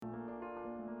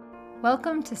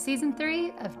Welcome to Season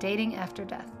 3 of Dating After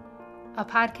Death, a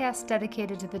podcast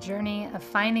dedicated to the journey of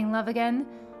finding love again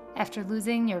after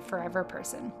losing your forever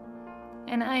person.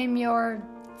 And I'm your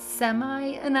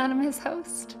semi-anonymous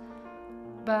host,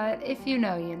 but if you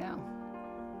know, you know.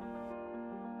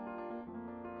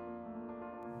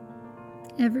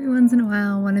 Every once in a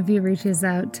while, one of you reaches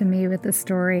out to me with a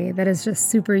story that is just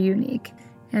super unique.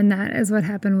 And that is what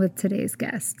happened with today's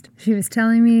guest. She was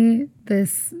telling me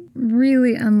this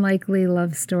really unlikely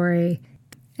love story.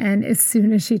 And as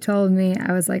soon as she told me,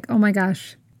 I was like, oh my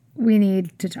gosh, we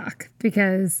need to talk.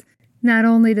 Because not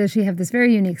only does she have this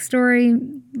very unique story,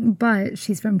 but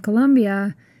she's from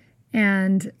Colombia.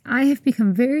 And I have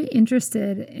become very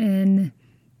interested in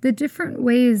the different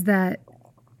ways that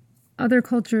other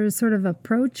cultures sort of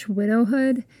approach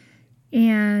widowhood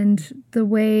and the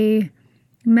way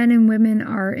men and women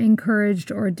are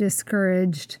encouraged or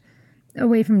discouraged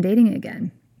away from dating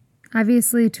again.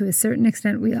 Obviously, to a certain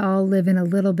extent, we all live in a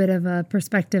little bit of a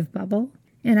perspective bubble.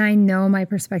 And I know my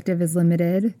perspective is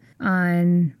limited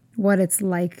on what it's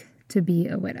like to be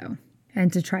a widow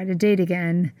and to try to date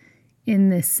again in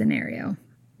this scenario.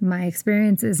 My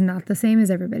experience is not the same as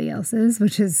everybody else's,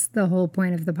 which is the whole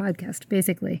point of the podcast,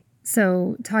 basically.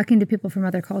 So talking to people from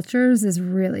other cultures is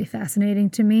really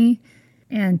fascinating to me.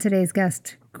 And today's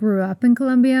guest grew up in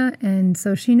Colombia, and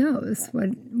so she knows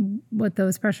what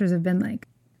those pressures have been like,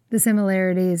 the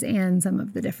similarities and some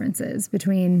of the differences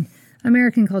between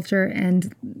American culture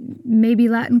and maybe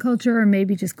Latin culture or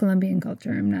maybe just Colombian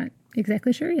culture. I'm not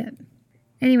exactly sure yet.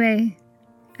 Anyway,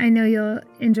 I know you'll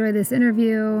enjoy this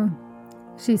interview.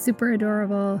 She's super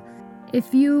adorable.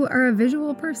 If you are a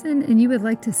visual person and you would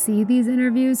like to see these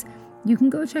interviews, you can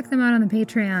go check them out on the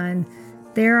Patreon.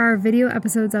 There are video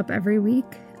episodes up every week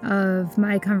of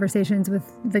my conversations with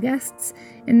the guests,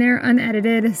 and they're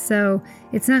unedited, so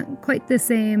it's not quite the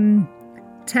same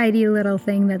tidy little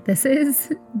thing that this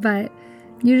is, but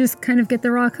you just kind of get the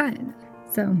raw cut.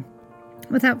 So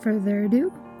without further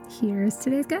ado, here's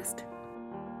today's guest.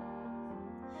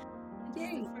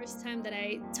 This is the first time that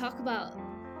I talk about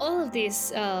all of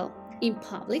this in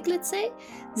public, let's say.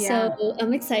 Yeah. So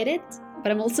I'm excited,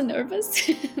 but I'm also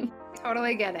nervous.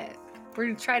 Totally get it. We're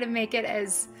going to try to make it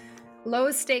as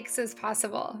low stakes as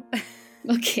possible.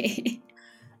 Okay.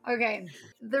 Okay.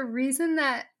 The reason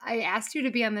that I asked you to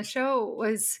be on the show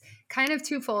was kind of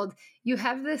twofold. You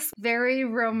have this very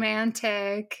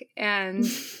romantic and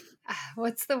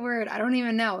what's the word? I don't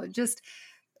even know. Just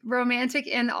romantic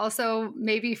and also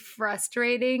maybe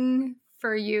frustrating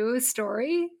for you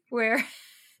story where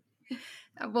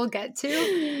we'll get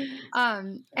to.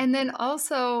 And then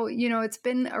also, it's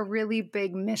been a really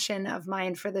big mission of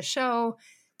mine for the show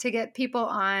to get people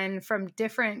on from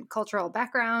different cultural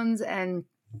backgrounds and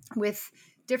with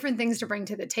different things to bring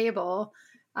to the table.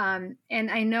 And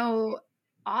I know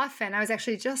often, I was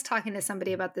actually just talking to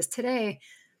somebody about this today,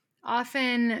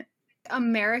 often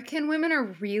American women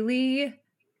are really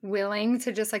willing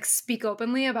to just speak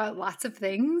openly about lots of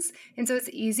things. And so it's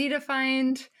easy to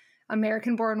find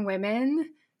American-born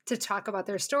women to talk about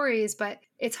their stories, but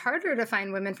it's harder to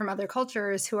find women from other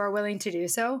cultures who are willing to do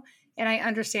so. And I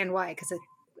understand why, because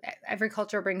every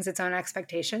culture brings its own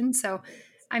expectations. So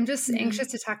I'm just anxious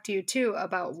to talk to you too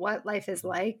about what life is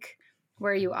like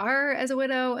where you are as a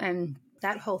widow and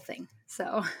that whole thing.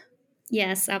 So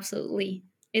yes, absolutely.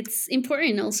 It's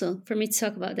important also for me to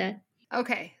talk about that.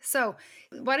 Okay, so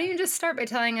why don't you just start by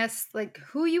telling us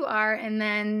who you are and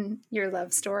then your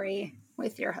love story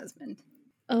with your husband?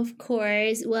 Of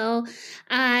course. Well,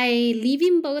 I live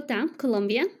in Bogota,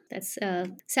 Colombia. That's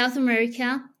South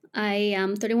America. I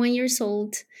am 31 years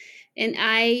old, and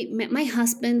I met my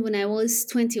husband when I was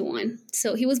 21.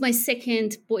 So he was my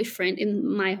second boyfriend in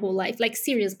my whole life,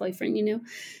 serious boyfriend,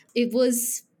 It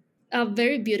was a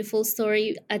very beautiful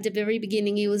story. At the very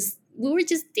beginning, we were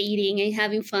just dating and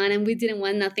having fun, and we didn't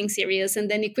want nothing serious.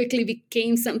 And then it quickly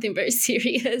became something very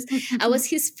serious. I was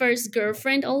his first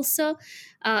girlfriend also,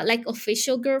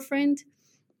 official girlfriend.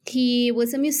 He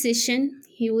was a musician.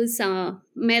 He was a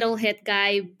metalhead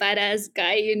guy, badass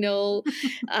guy,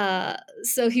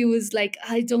 So he was like,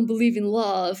 I don't believe in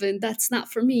love, and that's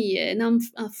not for me, and I'm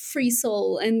a free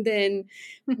soul. And then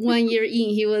 1 year in,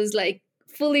 he was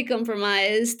fully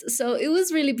compromised. So it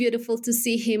was really beautiful to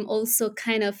see him also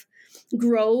kind of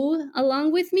grow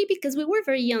along with me, because we were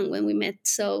very young when we met.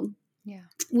 So yeah,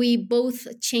 we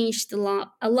both changed a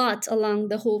lot along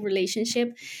the whole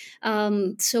relationship.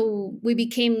 So we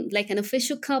became an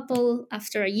official couple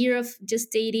after a year of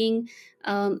just dating.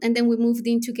 And then we moved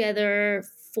in together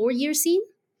 4 years in.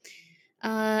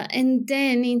 And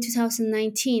then in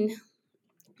 2019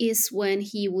 is when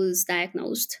he was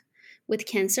diagnosed with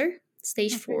cancer.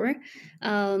 stage Okay. 4.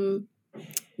 Um,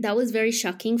 that was very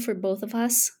shocking for both of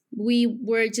us. We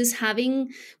were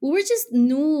just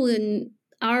new in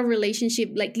our relationship,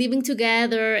 like living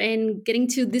together and getting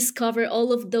to discover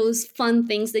all of those fun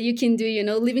things that you can do,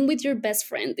 living with your best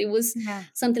friend. It was Yeah.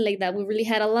 something like that. We really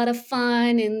had a lot of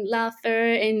fun and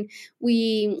laughter, and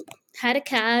we had a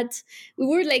cat. We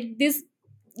were like this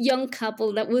young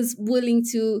couple that was willing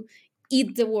to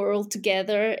eat the world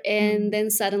together. And Mm. then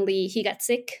suddenly he got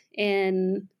sick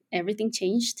and everything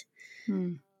changed.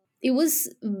 Mm. It was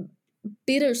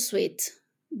bittersweet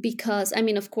because, I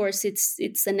mean, of course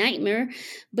it's a nightmare,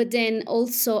 but then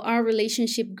also our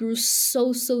relationship grew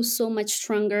so much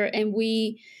stronger, and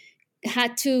we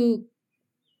had to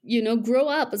grow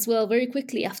up as well very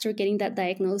quickly after getting that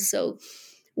diagnosis. So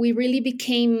we really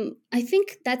became, I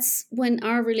think that's when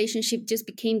our relationship just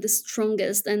became the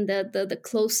strongest and the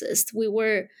closest. We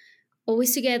were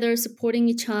always together, supporting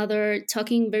each other,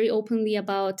 talking very openly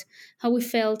about how we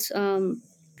felt, and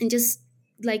just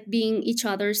like being each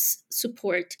other's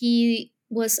support. He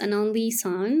was an only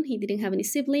son, he didn't have any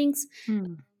siblings.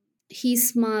 Mm.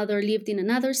 His mother lived in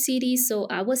another city, so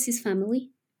I was his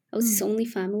family. I was his Mm. only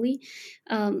family.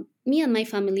 Me and my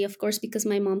family, of course, because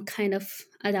my mom kind of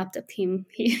adopted him.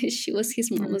 She was his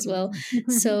mom as well. Mm.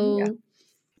 Yeah. So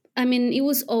I mean, it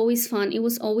was always fun. It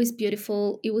was always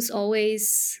beautiful. It was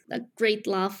always a great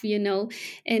laugh.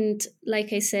 And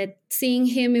like I said, seeing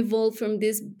him evolve from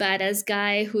this badass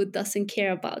guy who doesn't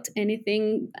care about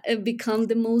anything, become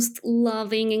the most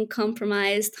loving and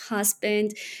compromised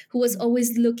husband who was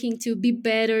always looking to be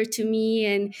better to me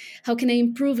and how can I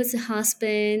improve as a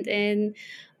husband, and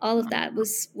all of that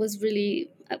was really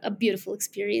a beautiful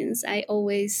experience. I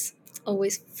always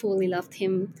fully loved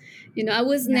him. I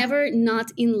was Yeah. never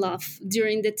not in love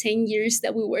during the 10 years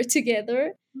that we were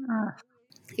together. Ah,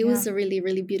 It yeah. was a really,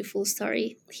 really beautiful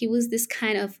story. He was this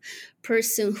kind of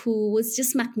person who was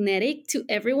just magnetic to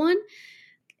everyone.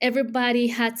 Everybody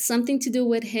had something to do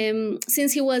with him.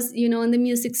 Since he was, in the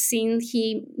music scene,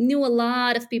 he knew a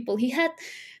lot of people. He had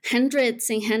hundreds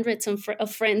and hundreds of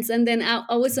friends. And then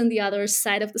I was on the other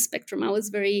side of the spectrum. I was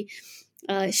very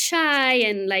shy,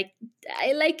 and like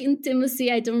I like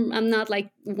intimacy. I'm not like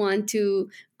one to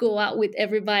go out with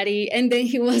everybody. And then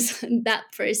he was that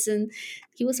person.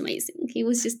 He was amazing. He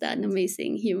was just an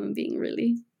amazing human being,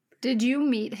 really. Did you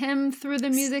meet him through the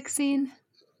music scene?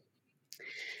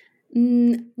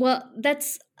 Well,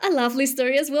 that's a lovely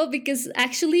story as well, because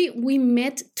actually we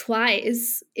met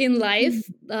twice in Mm.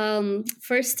 life.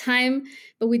 First time,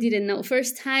 but we didn't know.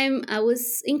 First time I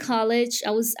was in college.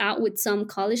 I was out with some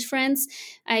college friends.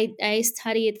 I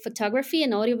studied photography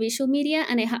and audiovisual media,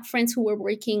 and I had friends who were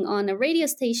working on a radio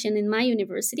station in my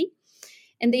university,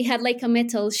 and they had like a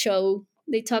metal show.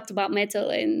 They talked about metal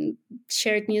and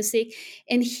shared music,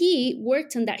 and he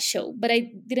worked on that show, but I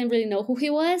didn't really know who he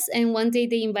was. And one day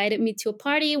they invited me to a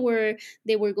party where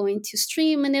they were going to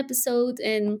stream an episode,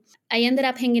 and I ended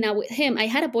up hanging out with him. I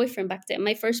had a boyfriend back then,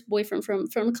 my first boyfriend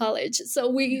from college, so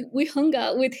we hung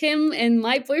out with him and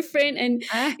my boyfriend, and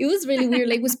Ah, it was really weird.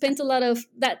 Like, we spent a lot of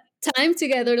that time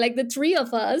together, like the three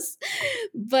of us,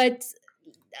 but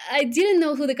I didn't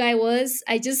know who the guy was.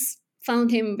 I just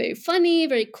found him very funny,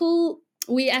 very cool.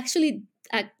 We actually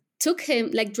took him,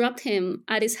 like dropped him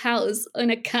at his house on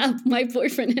a cab, my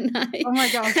boyfriend and I. oh my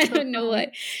gosh, I so don't know fun.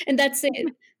 why. And that's it.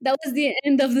 That was the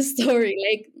end of the story.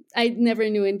 Like, I never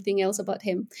knew anything else about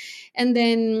him. And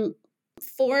then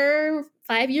 4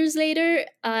 5 years later,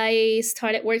 I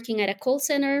started working at a call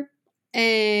center,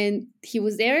 and he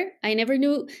was there. I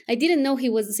didn't know he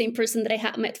was the same person that I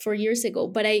had met 4 years ago,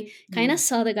 but I kind of Mm.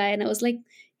 saw the guy and I was like,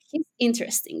 he's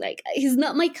interesting. Like, he's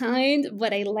not my kind,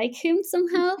 but I like him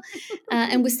somehow.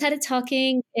 And we started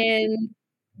talking, and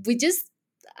we just,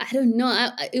 I don't know.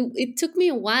 It took me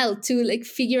a while to like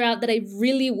figure out that I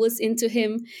really was into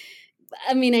him.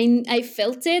 I mean, I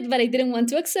felt it, but I didn't want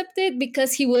to accept it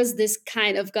because he was this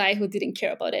kind of guy who didn't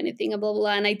care about anything, and blah, blah,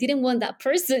 blah. And I didn't want that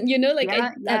person, like Yeah,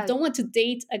 I yeah. don't want to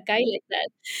date a guy like that.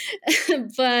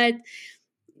 But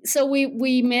so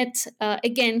we met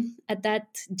again at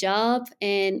that job,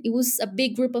 and it was a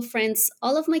big group of friends.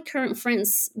 All of my current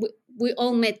friends, we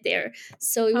all met there,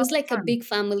 so it Oh, was like a fun. big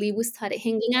family. We started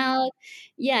hanging out.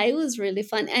 Yeah, it was really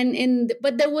fun. And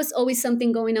but there was always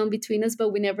something going on between us, but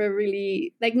we never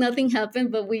really, like, nothing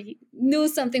happened, but we knew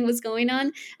something was going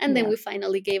on. And then Yeah. we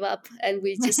finally gave up and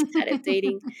we just started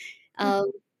dating.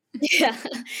 um, yeah.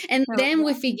 And Oh, then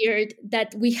we figured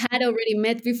that we had already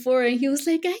met before, and he was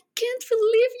like, I can't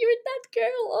believe you're that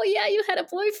girl. Oh yeah, you had a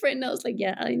boyfriend. I was like,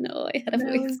 yeah, I know, I had a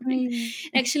that was boyfriend. me.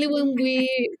 Actually, when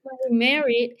we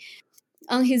married,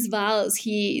 on his vows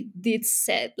he did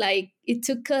said like it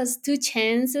took us two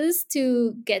chances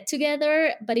to get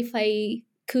together, but if I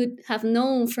could have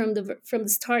known from the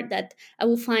start that I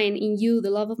will find in you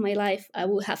the love of my life, I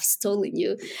would have stolen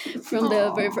you from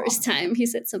the very Oh, first time. He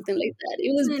said something like that.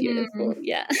 It was beautiful.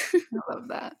 Yeah. I love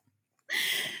that.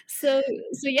 So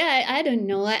yeah, I don't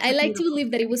know. I A like to beautiful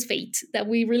believe that it was fate, that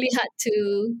we really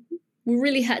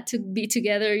had to be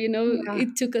together. Yeah.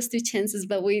 It took us two chances,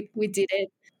 but we did it.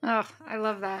 Oh, I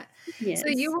love that. So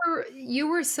Yes. you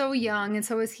were so young, and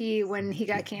so was he when he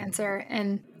got cancer.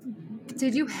 And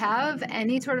did you have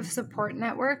any sort of support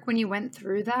network when you went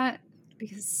through that?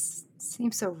 Because it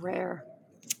seems so rare.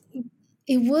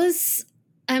 It was,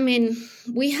 I mean,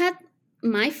 we had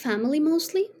my family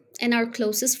mostly and our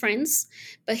closest friends,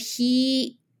 but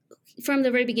from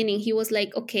the very beginning, he was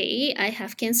like, okay, I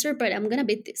have cancer, but I'm going to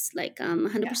beat this. Like, I'm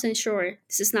Yeah. 100% sure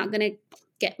this is not going to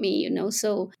get me.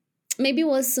 So maybe it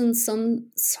was in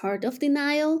some sort of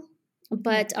denial,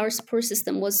 Yeah. but our support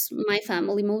system was my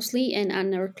family mostly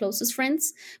and our closest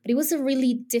friends. But it was a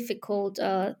really difficult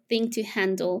thing to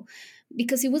handle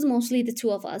because it was mostly the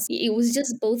two of us. It was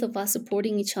just both of us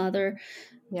supporting each other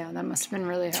Yeah, that must have been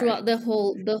really hard. throughout the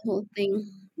whole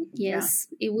thing. Yeah. Yes,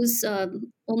 it was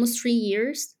almost 3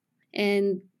 years,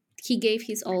 and he gave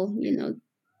his all.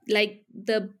 Like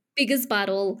the biggest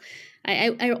battle.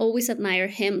 I always admire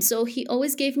him. So he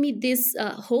always gave me this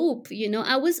hope.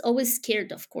 I was always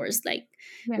scared, of course. Like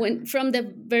Yeah. when from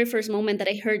the very first moment that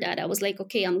I heard that, I was like,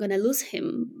 okay, I'm gonna lose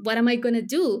him. What am I gonna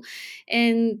do?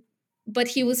 And but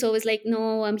he was always like,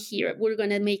 no, I'm here. We're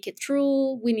gonna make it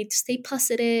through. We need to stay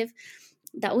positive.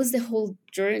 That was the whole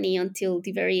journey until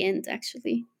the very end,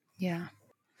 actually. Yeah.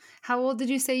 How old did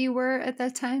you say you were at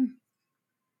that time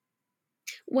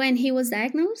When he was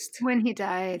diagnosed, when he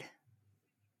died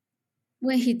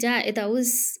when he died, that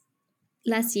was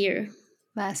last year.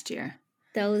 last year?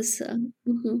 That was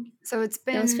So it's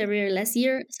that was been, February last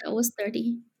year. So I was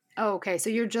 30. oh, okay. So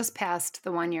you're just past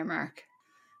the 1 year mark.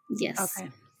 Yes. Okay.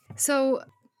 So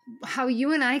how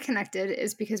you and I connected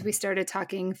is because we started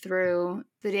talking through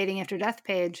the Dating After Death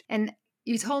page. And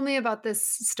you told me about this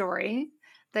story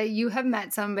that you have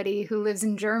met somebody who lives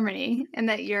in Germany and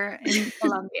that you're in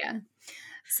Colombia.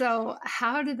 So,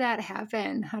 how did that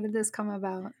happen? How did this come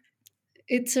about?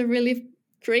 It's a really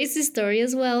crazy story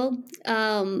as well.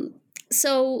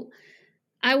 So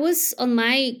I was on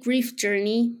my grief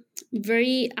journey,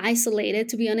 very isolated,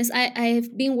 to be honest. I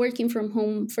have been working from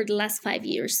home for the last 5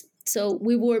 years. So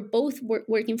we were both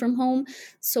working from home.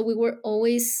 So we were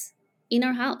always in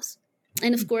our house.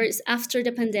 And of course, after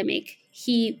the pandemic,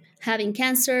 he having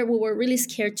cancer, we were really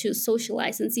scared to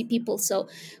socialize and see people. So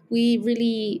we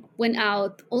really went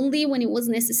out only when it was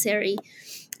necessary.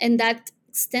 And that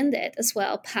extended as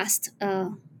well past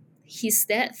his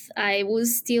death. I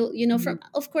was still, from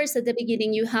of course at the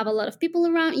beginning you have a lot of people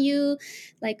around you,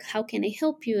 like how can I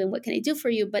help you and what can I do for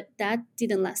you? But that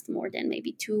didn't last more than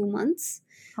maybe 2 months.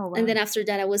 Oh, And wow. then after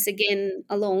that, I was again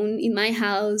alone in my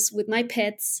house with my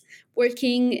pets,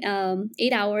 working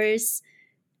 8 hours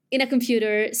in a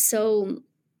computer. So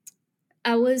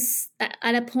I was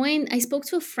at a point. I spoke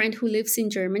to a friend who lives in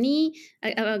Germany,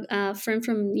 a friend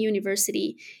from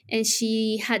university, and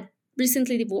she had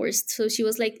recently divorced. So she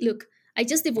was like, "Look, I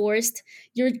just divorced.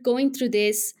 You're going through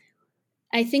this.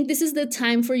 I think this is the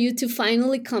time for you to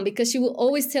finally come," because she will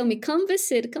always tell me, "Come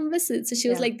visit, come visit." So she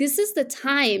was Yeah. like, "This is the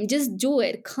time. Just do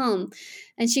it. Come."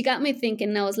 And she got me thinking.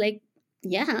 And I was like,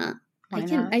 "Yeah, Why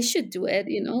not? I should do it.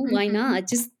 Why Mhm. not?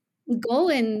 Just go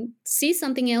and see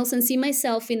something else and see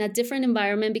myself in a different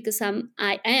environment because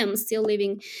I am still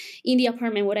living in the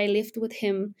apartment where I lived with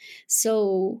him.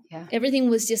 So Yeah. everything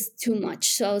was just too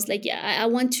much. So I was like, yeah, I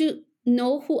want to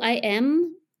know who I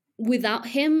am without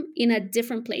him in a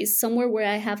different place, somewhere where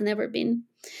I have never been.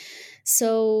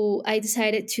 So I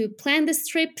decided to plan this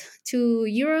trip to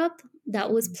Europe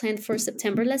that was planned for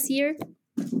September last year.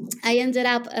 I ended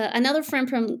up, another friend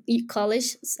from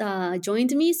college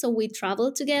joined me, so we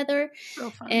traveled together.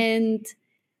 So fun. And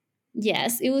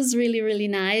yes, it was really, really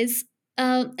nice.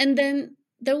 And then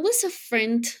there was a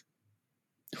friend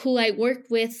who I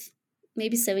worked with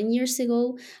maybe 7 years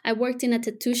ago. I worked in a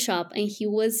tattoo shop and he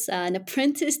was an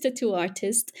apprentice tattoo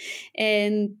artist.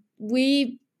 And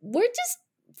we were just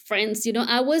friends.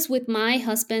 I was with my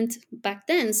husband back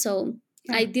then. So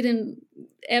I Yeah. didn't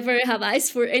ever have eyes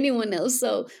for anyone else.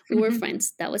 So we were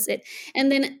friends. That was it.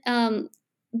 And then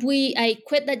I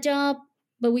quit that job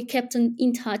but we kept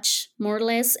in touch more or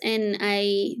less. And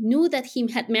I knew that he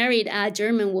had married a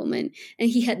German woman and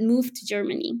he had moved to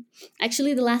Germany.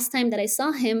 Actually, the last time that I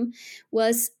saw him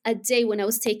was a day when I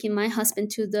was taking my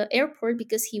husband to the airport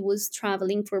because he was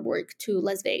traveling for work to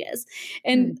Las Vegas.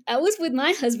 And I was with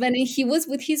my husband and he was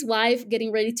with his wife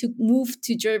getting ready to move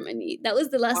to Germany. That was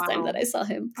the last time that I saw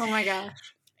him. Oh my gosh.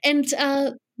 And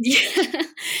yeah,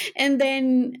 and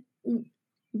then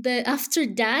after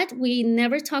that we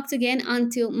never talked again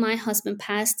until my husband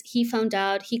passed. He found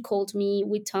out, he called me,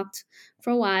 we talked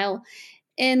for a while.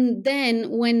 And then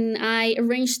when I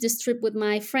arranged this trip with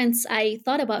my friends, I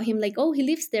thought about him like, oh, he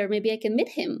lives there, maybe I can meet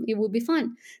him, it would be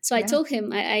fun. So I told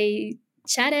him, I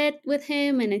chatted with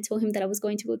him and I told him that I was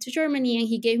going to go to Germany, and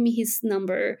he gave me his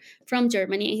number from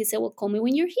Germany and he said, well, call me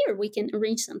when you're here, we can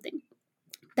arrange something.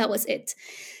 That was it.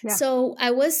 So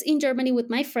I was in Germany with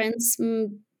my friends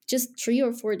just 3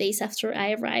 or 4 days after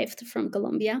I arrived from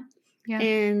Colombia.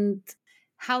 And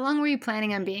how long were you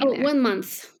planning on being there? 1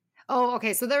 month. Oh,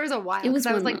 okay. So there was a while. It was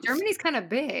I was 1 like, month. Germany's kind of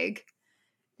big.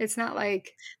 It's not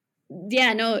like...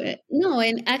 Yeah, no.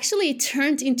 And actually it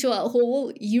turned into a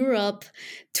whole Europe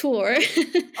tour.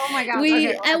 Oh my God.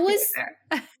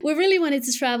 We really wanted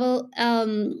to travel.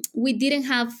 We didn't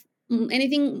have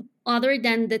anything other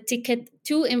than the ticket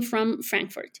to and from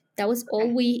Frankfurt. That was all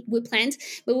we planned,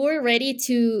 but we were ready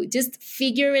to just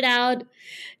figure it out,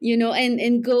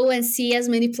 and go and see as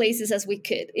many places as we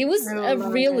could. It was a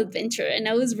real adventure, and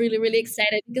I was really, really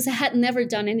excited because I had never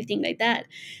done anything like that.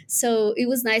 So it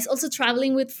was nice. Also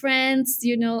traveling with friends,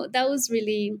 that was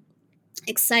really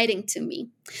exciting to me.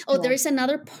 There's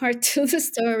another part to the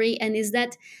story, and is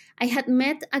that I had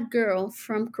met a girl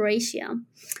from Croatia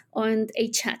on a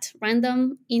chat,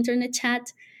 random internet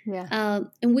chat.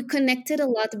 And we connected a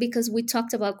lot because we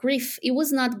talked about grief. It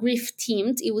was not grief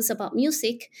themed, it was about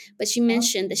music, but she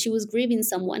mentioned that she was grieving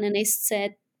someone, and I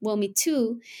said, well, me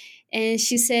too. And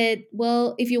she said,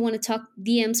 well, if you want to talk,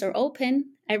 DMs are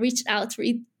open. I reached out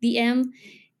through DM,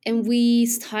 and we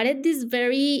started this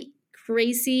very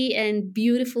crazy and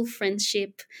beautiful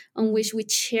friendship on which we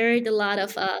shared a lot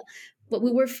of what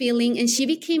we were feeling, and she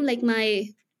became like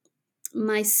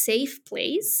my safe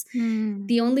place,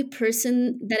 the only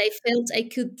person that I felt I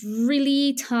could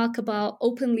really talk about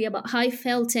openly about how I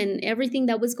felt and everything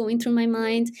that was going through my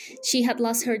mind. She had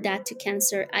lost her dad to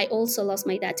cancer. I also lost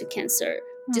my dad to cancer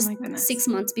just 6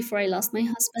 months before I lost my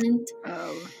husband.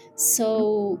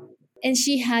 So, and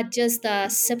she had just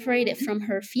separated from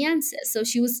her fiance, so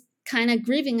she was kind of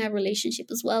grieving our relationship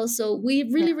as well. So we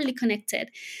really, really connected.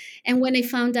 And when I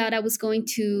found out I was going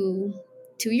to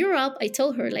Europe, I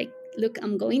told her, like, look,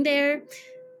 I'm going there,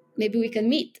 maybe we can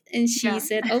meet. And she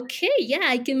said, okay, yeah,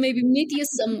 I can maybe meet you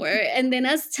somewhere. And then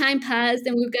as time passed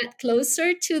and we got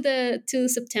closer to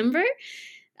September,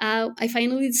 I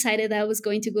finally decided I was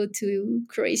going to go to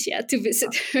Croatia to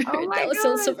visit her. That was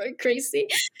also very crazy.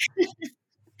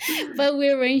 But we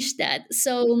arranged that.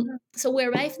 So we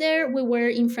arrived there. We were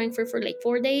in Frankfurt for like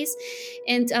 4 days.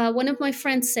 And one of my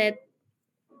friends said,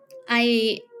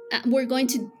 we're going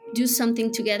to do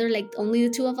something together, like only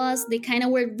the two of us. They kind of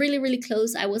were really, really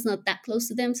close. I was not that close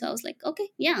to them. So I was like, okay,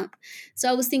 yeah. So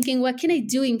I was thinking, what can I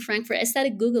do in Frankfurt? I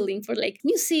started Googling for like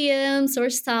museums or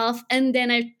stuff. And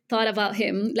then I thought about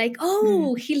him, like,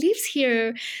 oh, he lives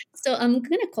here. So I'm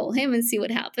going to call him and see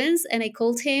what happens. And I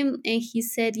called him and he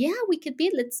said, yeah, we could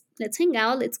meet. Let's hang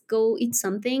out. Let's go eat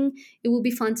something. It will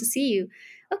be fun to see you.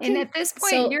 Okay. And at this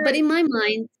point, but in my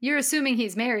mind, you're assuming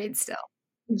he's married still.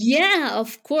 Yeah,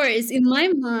 of course. In my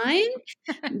mind,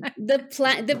 the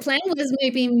plan was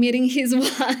maybe meeting his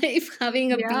wife,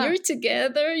 having a beer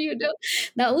together.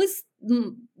 That was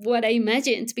what I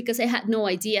imagined because I had no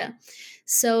idea.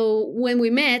 So when we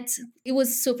met, it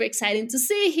was super exciting to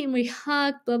see him. We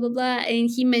hugged, blah blah blah, and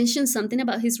he mentioned something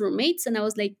about his roommates, and I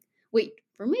was like, "Wait,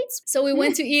 roommates?" So we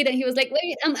went to eat, and he was like,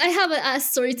 "Wait, I have a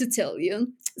story to tell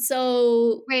you."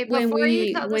 So before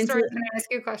you tell the story, can I ask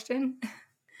you a question?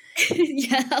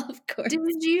 Yeah, of course.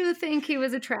 Did you think he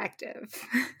was attractive?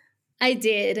 I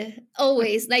did.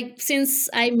 Always. Like, since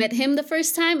I met him the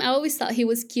first time, I always thought he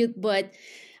was cute, but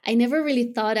I never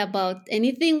really thought about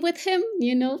anything with him,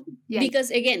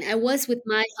 because again, I was with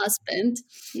my husband.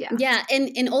 Yeah.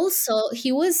 And also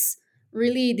he was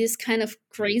really this kind of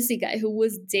crazy guy who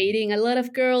was dating a lot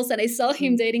of girls, and I saw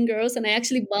him dating girls, and I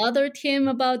actually bothered him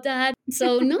about that.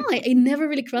 So no, I never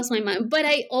really crossed my mind, but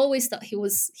I always thought he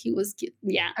was cute.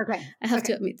 Yeah. Okay. I have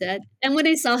to admit that. And when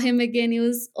I saw him again, it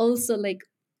was also like,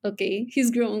 okay,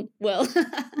 he's grown well.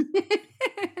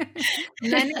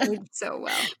 Men age so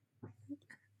well.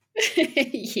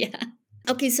 Yeah.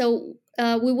 Okay, so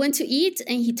we went to eat,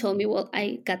 and he told me, well,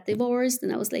 I got divorced,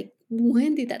 and I was like,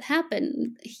 when did that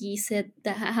happen? He said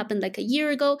that happened like a year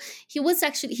ago. He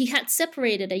had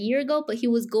separated a year ago, but he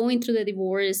was going through the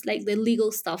divorce, like the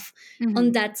legal stuff, on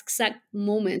Hmm. that exact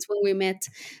moment when we met.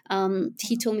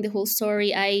 He told me the whole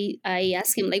story. I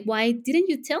asked him, like, why didn't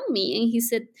you tell me? And he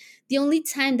said, the only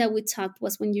time that we talked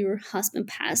was when your husband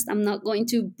passed. I'm not going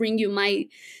to bring you my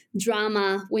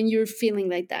drama when you're feeling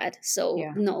like that. So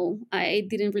Yeah. no, I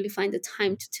didn't really find the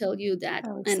time to tell you that.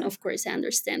 Oh, it's And sad. of course I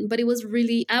understand. But it was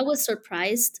really, I was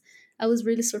surprised. I was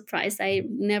really surprised. I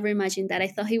never imagined that. I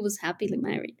thought he was happily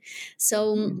married.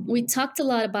 So we talked a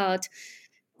lot about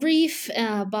grief,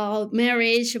 about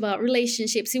marriage, about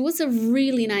relationships. It was a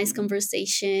really nice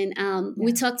conversation.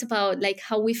 We Yeah. talked about like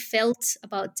how we felt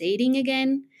about dating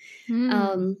again.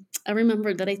 Mm. I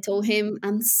remember that I told him,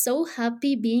 I'm so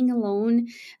happy being alone,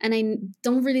 and I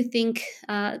don't really think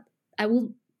I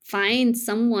will find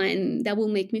someone that will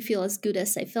make me feel as good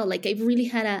as I felt. Like I really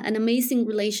had an amazing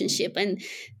relationship, and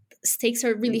stakes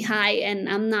are really high, and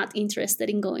I'm not interested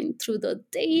in going through the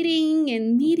dating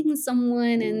and meeting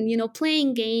someone and,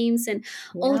 playing games and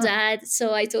all Yeah. that.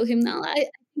 So I told him, no, I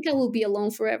think I will be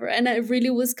alone forever. And I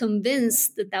really was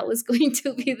convinced that that was going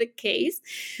to be the case.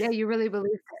 Yeah, you really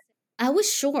believe it. I was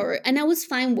sure, and I was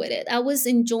fine with it. I was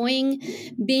enjoying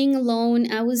being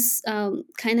alone. I was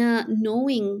kind of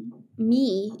knowing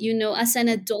me, as an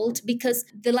adult, because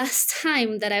the last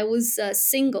time that I was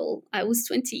single, I was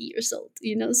 20 years old,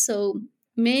 so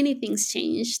many things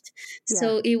changed. Yeah.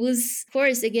 So it was, of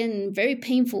course, again, very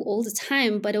painful all the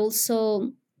time, but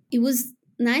also it was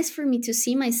nice for me to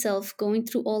see myself going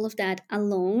through all of that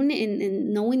alone, and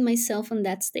knowing myself on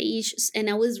that stage. And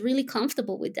I was really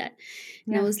comfortable with that.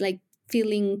 And I Yeah. was like,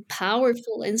 feeling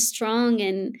powerful and strong.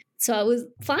 And so I was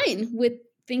fine with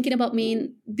thinking about me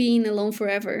being alone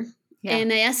forever. Yeah.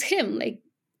 And I asked him, like,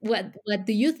 what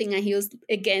do you think? And he was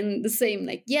again the same,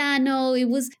 like, yeah, no, it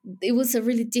was a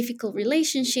really difficult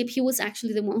relationship. He was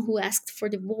actually the one who asked for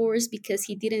divorce because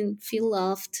he didn't feel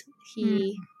loved.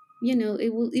 Mm.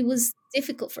 It was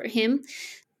difficult for him.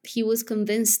 He was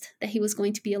convinced that he was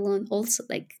going to be alone also.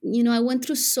 Like, I went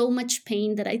through so much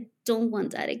pain that I don't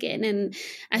want that again. And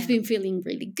I've Yeah. been feeling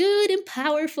really good and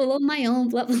powerful on my own,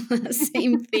 blah, blah, blah,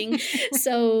 same thing.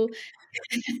 So,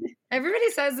 Everybody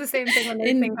says the same thing when they're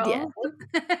and yeah, single.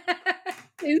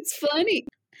 it's funny.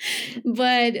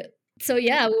 But so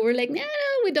yeah, we were like, no,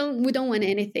 we don't want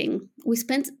anything. We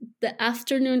spent the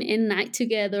afternoon and night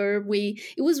together.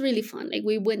 It was really fun. Like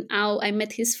we went out, I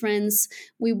met his friends,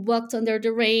 we walked under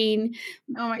the rain.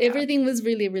 Oh my gosh. Everything was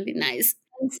really, really nice.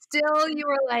 And still you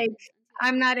were like,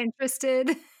 I'm not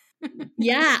interested.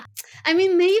 Yeah. I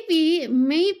mean,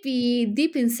 maybe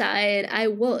deep inside I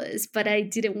was, but I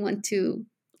didn't want to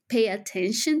pay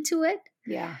attention to it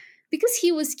Yeah. because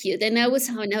he was cute and I was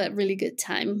having a really good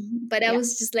time. But I Yeah.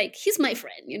 was just like, he's my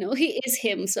friend, he is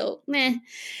him. So, meh.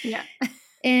 Yeah.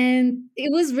 And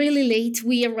it was really late.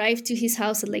 We arrived to his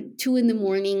house at like 2 in the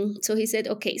morning. So he said,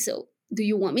 okay, so do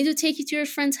you want me to take you to your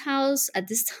friend's house at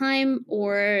this time?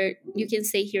 Or you can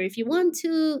stay here if you want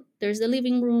to. There's the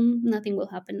living room. Nothing will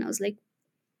happen. I was like,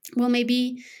 well,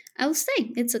 maybe I'll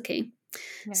stay. It's okay.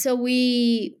 Yeah. So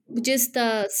we just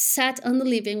sat on the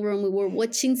living room. We were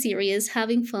watching series,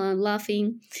 having fun,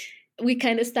 laughing. We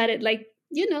kind of started like,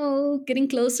 getting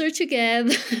closer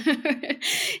together.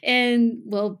 And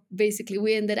well, basically,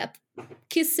 we ended up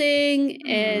kissing.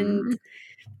 And Mm.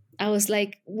 I was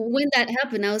like, when that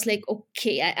happened, I was like,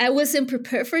 okay, I wasn't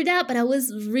prepared for that, but I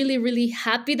was really, really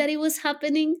happy that it was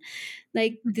happening.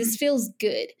 Like, this Mhm. feels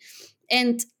good.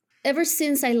 And ever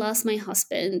since I lost my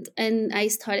husband and I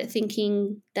started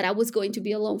thinking that I was going to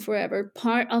be alone forever,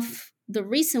 part of the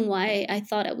reason why I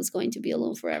thought I was going to be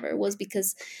alone forever was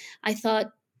because I thought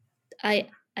I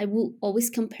will always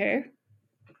compare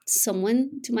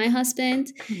someone to my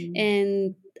husband, Mm.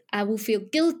 and I will feel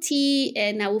guilty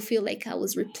and I will feel like I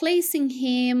was replacing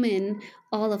him and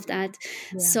all of that.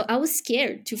 Yeah. So I was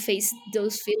scared to face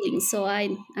those feelings. So I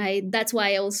that's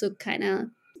why I also kind of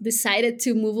decided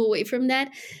to move away from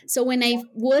that. So when I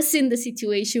was in the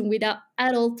situation without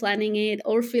at all planning it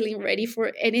or feeling ready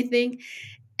for anything,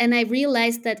 and I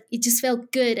realized that it just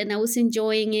felt good and I was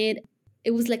enjoying it,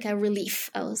 it was like a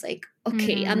relief. I was like,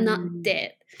 okay, I'm not Mm.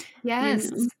 dead. You Yes.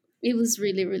 know, it was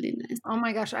really, really nice. Oh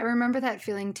my gosh, I remember that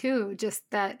feeling too. Just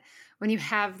that when you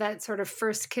have that sort of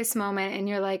first kiss moment and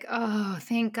you're like, oh,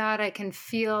 thank God I can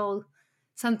feel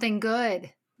something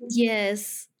good.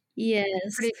 Yes, Pretty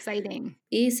yes, exciting.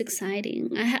 it's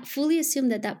exciting. I had fully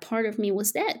assumed that that part of me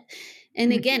was dead.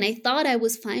 And again, Mhm. I thought I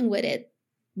was fine with it,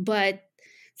 but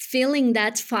feeling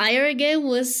that fire again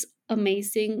was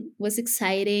amazing, was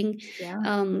exciting. Yeah.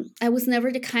 I was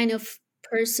never the kind of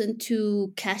person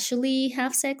to casually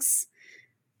have sex.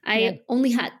 Yeah. I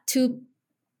only had two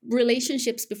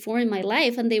relationships before in my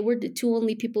life, and they were the two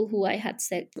only people who I had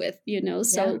sex with, Yeah.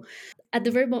 So at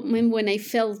the very moment when I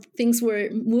felt things were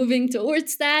moving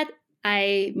towards that,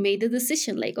 I made a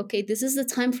decision like, okay, this is the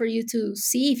time for you to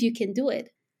see if you can do it.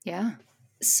 Yeah.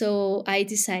 So I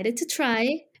decided to try,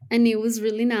 and it was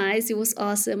really nice. It was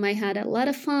awesome. I had a lot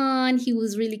of fun. He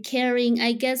was really caring.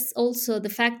 I guess also the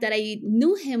fact that I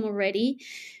knew him already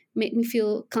made me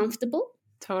feel comfortable.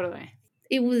 Totally.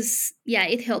 It was, yeah,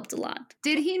 it helped a lot.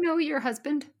 Did he know your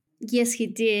husband? Yes, he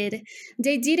did.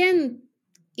 They didn't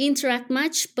interact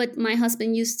much, but my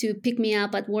husband used to pick me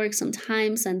up at work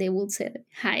sometimes, and they would say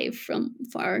hi from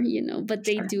far, but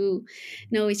they Sure. do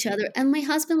know each other. And my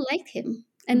husband liked him.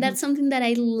 And Mhm. that's something that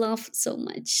I love so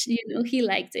much. He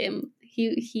liked him.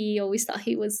 He always thought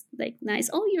he was like nice.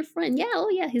 Oh, your friend. Yeah, oh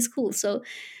yeah, he's cool. So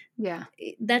Yeah.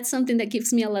 that's something that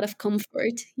gives me a lot of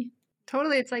comfort.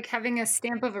 Totally. It's like having a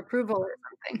stamp of approval or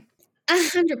something.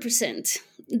 100%.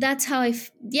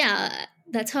 Yeah,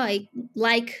 that's how I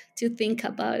like to think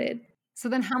about it. So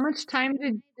then how much time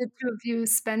did the two of you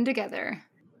spend together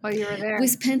while you were there? We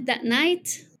spent that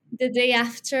night. The day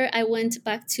after, I went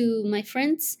back to my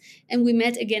friends, and we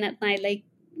met again at night. Like,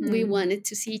 we Mm. wanted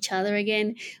to see each other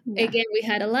again. Yeah. Again, we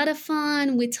had a lot of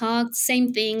fun. We talked,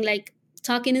 same thing, like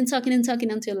talking and talking and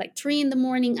talking until like 3 in the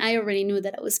morning. I already knew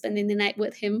that I was spending the night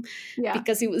with him Yeah.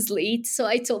 because it was late. So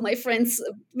I told my friends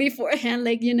beforehand,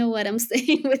 like, you know what, I'm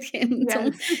staying with him.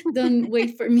 Yes. Don't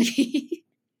wait for me.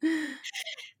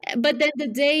 But then the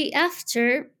day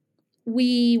after,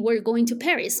 we were going to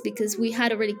Paris because we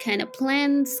had already kind of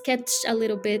planned, sketched a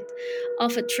little bit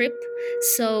of a trip.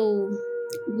 So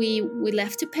we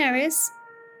left to Paris.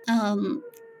 Um,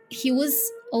 he was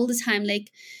all the time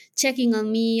like checking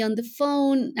on me on the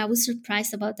phone. I was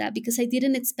surprised about that because I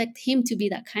didn't expect him to be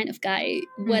that kind of guy.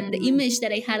 What the Mm. image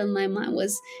that I had on my mind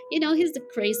was, he's the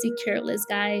crazy, careless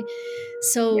guy. Yeah.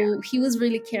 So he was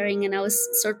really caring, and I was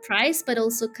surprised, but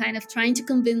also kind of trying to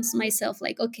convince myself,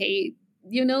 like, okay,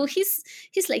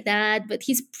 he's like that, but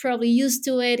he's probably used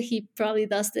to it. He probably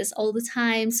does this all the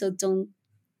time, so don't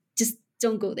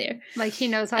go there. Like he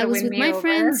knows how I to was win with me my over.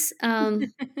 friends.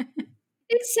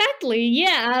 Exactly.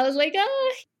 Yeah, I was like,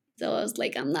 oh. So I was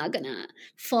like, I'm not gonna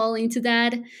fall into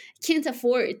that. Can't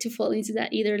afford to fall into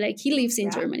that either. Like, he lives in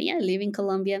Yeah. Germany, I live in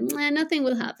Colombia. Nothing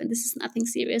will happen. This is nothing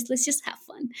serious. Let's just have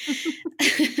fun.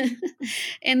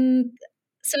 And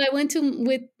so I went to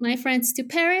with my friends to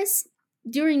Paris.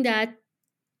 During that,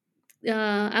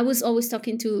 I was always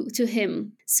talking to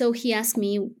him. So he asked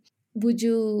me, "Would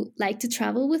you like to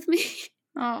travel with me?"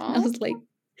 And I Oh. was like,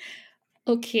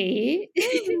 "Okay,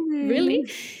 really?"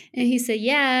 And he said,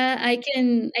 "Yeah, I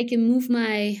can move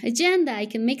my agenda. I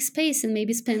can make space and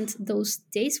maybe spend those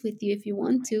days with you if you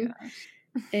want to." Gosh.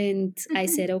 And I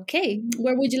said, okay,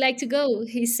 where would you like to go?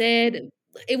 He said,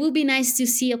 it would be nice to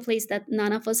see a place that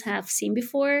none of us have seen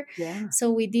before. Yeah.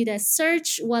 So we did a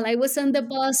search while I was on the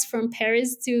bus from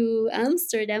Paris to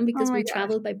Amsterdam Oh because my we gosh.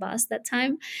 traveled by bus that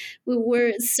time. We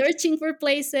were searching for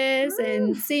places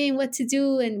and seeing what to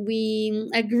do, and we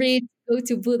agreed to go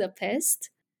to Budapest.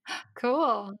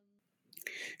 Cool.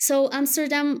 So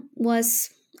Amsterdam was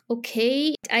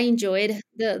okay. I enjoyed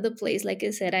the place. Like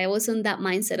I said, I was on that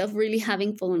mindset of really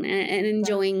having fun and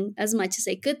enjoying as much as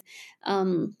I could.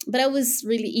 But I was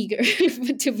really eager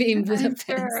to be in I'm Budapest.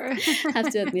 sure.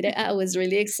 Have to admit it, I was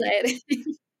really excited.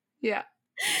 Yeah.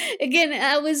 Again,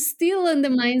 I was still on the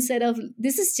mindset of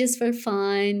this is just for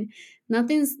fun.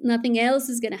 Nothing else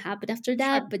is gonna happen after Sure.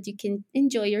 that, but you can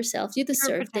enjoy yourself. You You're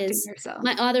deserve protecting this. yourself.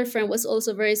 My other friend was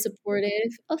also very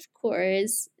supportive, of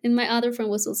course. And my other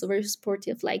friend was also very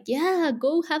supportive, like, yeah,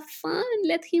 go have fun.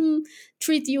 Let him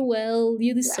treat you well.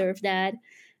 You Yeah. deserve that.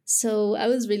 So I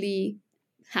was really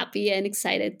happy and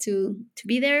excited to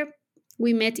be there.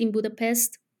 We met in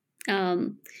Budapest.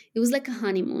 It was like a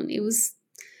honeymoon. It was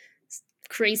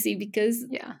crazy because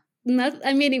Yeah. not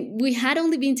I mean we had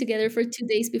only been together for 2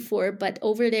 days before, but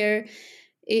over there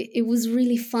it was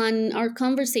really fun. Our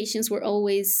conversations were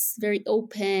always very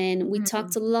open. We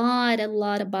talked Mm. a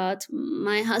lot about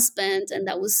my husband, and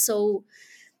that was so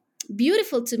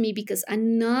beautiful to me because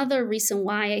another reason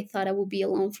why I thought I would be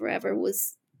alone forever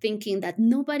was thinking that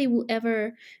nobody will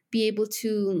ever be able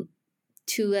to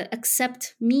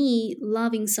accept me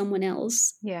loving someone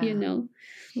else, Yeah.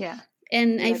 Yeah.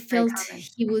 and Yeah, I that's very felt common.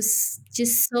 he was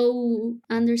just so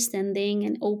understanding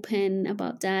and open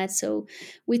about that. So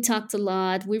we talked a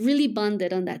lot. We really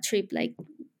bonded on that trip. Like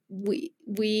we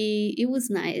it was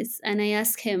nice. And I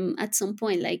asked him at some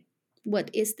point, like, what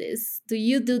is this? Do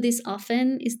you do this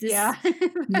often? Is this Yeah.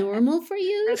 normal for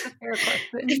you? That's a fair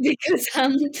question. Because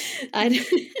I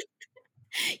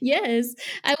yes,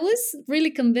 I was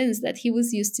really convinced that he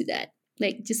was used to that,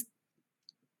 like just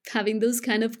having those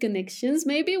kind of connections,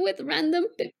 maybe with random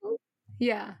people.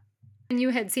 Yeah. And you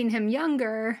had seen him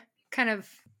younger, kind of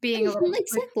being a little like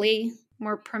Exactly.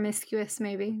 more promiscuous,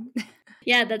 maybe.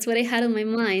 Yeah, that's what I had on my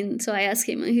mind. So I asked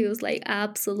him, and he was like,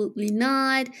 absolutely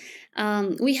not.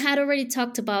 We had already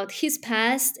talked about his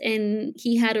past, and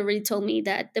he had already told me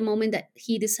that the moment that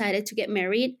he decided to get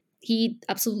married, he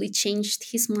absolutely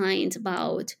changed his mind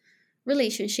about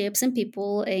relationships and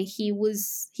people. And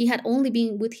he had only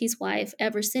been with his wife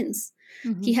ever since. He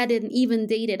Mhm. hadn't even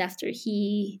dated after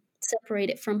he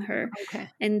separated from her, Okay.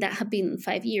 and that had been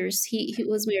 5 years. He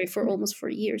was married for almost 4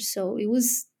 years, so it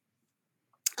was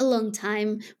a long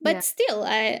time, Yeah. but still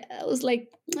I was like,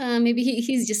 maybe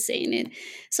he's just saying it.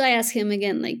 So I asked him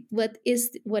again, like, what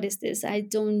is this? I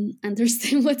don't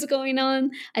understand what's going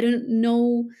on. I don't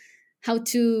know how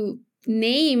to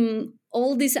name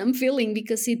all this I'm feeling,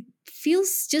 because it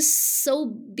feels just so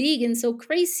big and so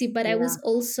crazy, but I Yeah. was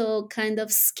also kind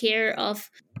of scared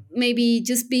of maybe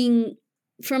just being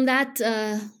from that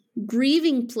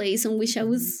grieving place in which I Mhm.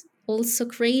 was also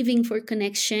craving for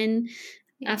connection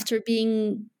Yeah. after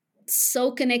being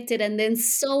so connected and then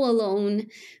so alone.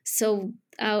 So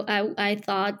I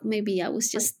thought maybe I was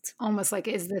Like just almost like,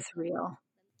 is this real?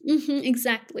 Mhm,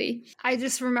 exactly. I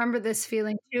just remember this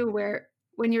feeling too, where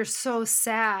when you're so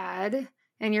sad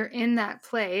and you're in that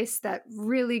place, that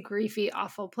really griefy,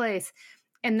 awful place,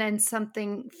 and then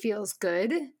something feels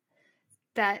good,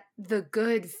 that the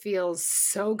good feels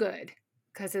so good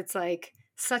because it's like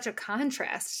such a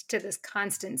contrast to this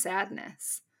constant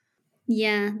sadness.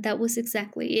 Yeah, that was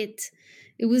exactly it.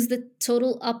 It was the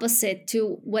total opposite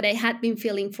to what I had been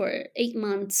feeling for 8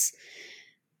 months.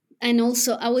 And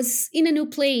also, I was in a new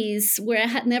place where I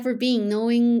had never been,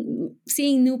 knowing,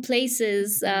 seeing new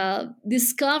places,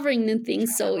 discovering new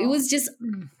things. So it Travel. was just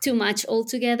Mm. too much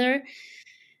altogether.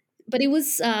 But it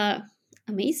was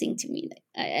amazing to me.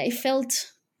 I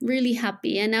felt really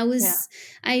happy, and Yeah.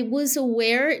 I was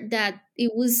aware that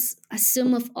it was a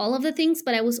sum of all of the things,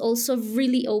 but I was also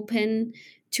really open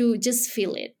to just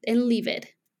feel it and leave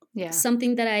it. Yeah.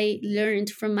 Something that I learned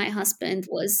from my husband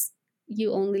was,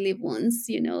 you only live once,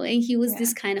 and he was Yeah.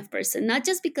 this kind of person, not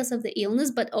just because of the illness,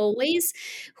 but always,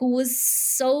 who was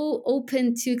so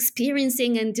open to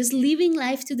experiencing and just living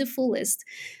life to the fullest,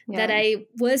 that Yeah. I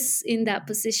was in that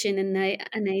position,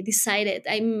 and I decided,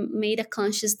 made a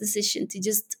conscious decision to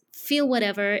just feel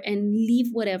whatever and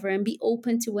leave whatever and be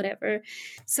open to whatever.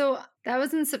 So that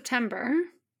was in September.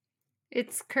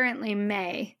 It's currently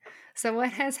May. So what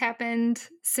has happened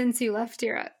since you left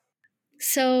Europe?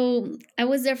 So I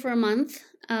was there for a month.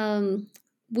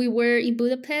 We were in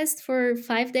Budapest for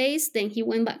 5 days. Then he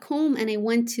went back home, and I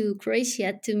went to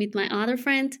Croatia to meet my other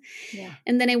friend. Yeah.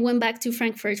 And then I went back to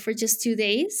Frankfurt for just 2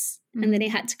 days, and then Mhm. I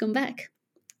had to come back.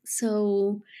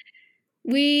 So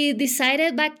we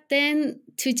decided back then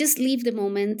to just leave the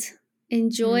moment, Mhm.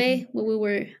 enjoy what we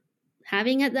were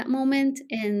having at that moment,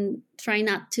 and try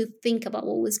not to think about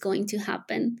what was going to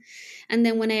happen. And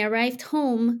then when I arrived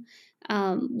home,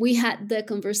 we had the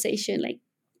conversation, like,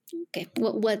 okay,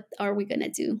 what are we gonna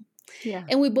do? Yeah.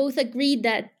 And we both agreed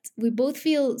that we both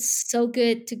feel so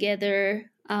good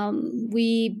together.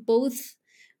 We both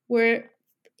were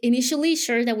initially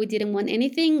sure that we didn't want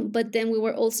anything, but then we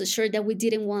were also sure that we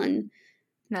didn't want to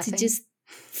Nothing. just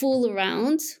fool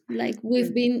around. Like Good.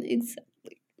 we've been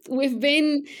we've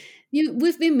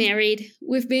been married,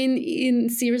 we've been in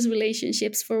serious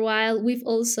relationships for a while. We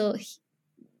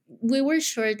were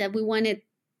sure that we wanted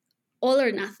all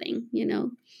or nothing.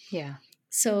 Yeah.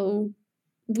 So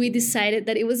we decided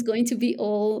that it was going to be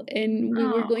all, and we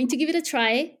were Oh, going to give it a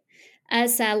try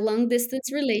as a long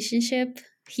distance relationship.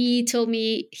 He told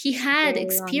me he had very long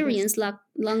experienced distance.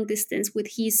 long distance with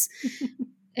his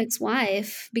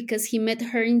ex-wife, because he met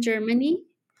her in Germany,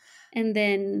 and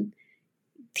then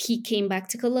he came back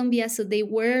to Colombia. So they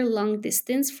were long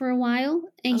distance for a while.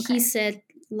 And he Okay. said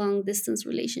long distance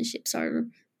relationships are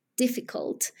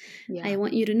difficult. I Yeah.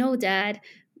 want you to know that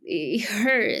it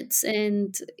hurts, and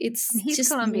And it's he's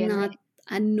just Colombian, not right?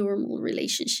 a normal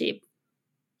relationship.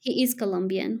 He is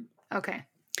Colombian. Okay.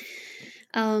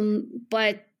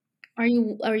 But are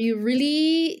you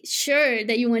really sure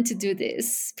that you want to do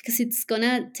this? Because it's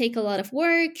gonna take a lot of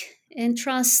work and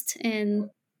trust. And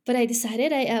but I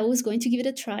decided I was going to give it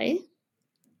a try.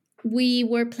 We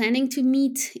were planning to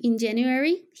meet in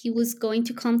January. He was going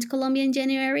to come to Colombia in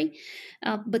January,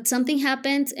 but something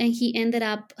happened, and he ended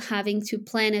up having to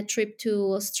plan a trip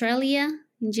to Australia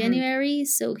in Mm. January.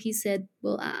 So he said,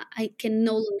 well, I can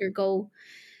no longer go.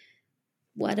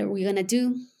 What are we going to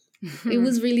do? It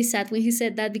was really sad when he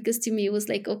said that, because to me it was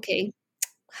like, okay,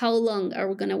 how long are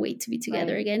we going to wait to be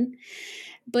together Right. again?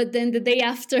 But then the day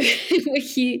after,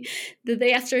 he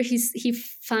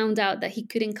found out that he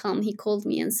couldn't come, he called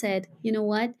me and said, you know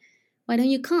what, why don't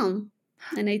you come?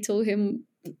 And I told him,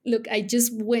 look, I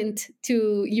just went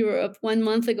to Europe 1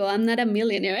 month ago. I'm not a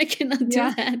millionaire. I cannot do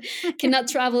Yeah. that. Cannot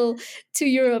travel to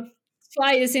Europe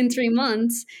twice in 3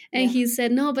 months. And Yeah. he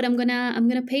said, no, but I'm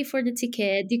gonna pay for the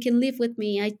ticket. You can live with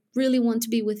me. I really want to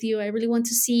be with you. I really want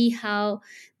to see how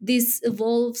this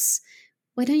evolves.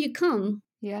 Why don't you come?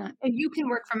 Yeah. And you can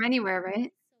work from anywhere,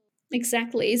 right?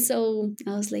 Exactly. So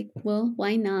I was like, well,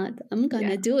 why not? I'm Yeah.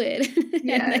 gonna do it. And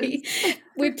Yes.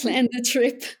 we planned the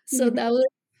trip. So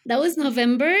that was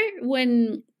November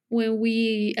when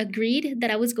we agreed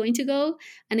that I was going to go,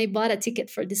 and I bought a ticket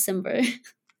for December.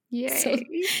 So Yay.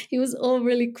 it was all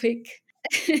really quick.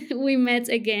 We met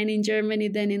again in Germany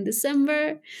then in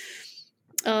December.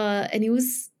 And it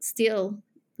was still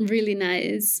really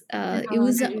nice. And how It long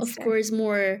was, did you of stay? course,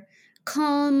 more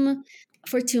calm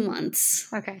for 2 months.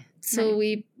 Okay. So Nice.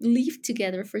 we lived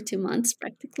together for 2 months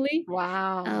practically.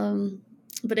 Wow.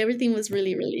 But everything was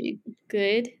really, really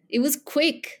good. It was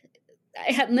quick.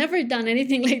 I had never done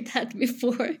anything like that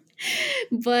before.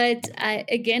 But I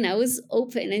was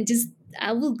open and just,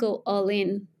 I will go all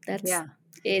in. That's Yeah.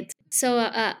 it. So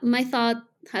my thought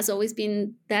has always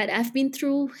been that I've been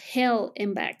through hell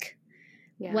and back.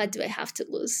 Yeah. What do I have to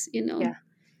lose, you know? Yeah.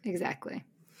 Exactly.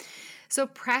 So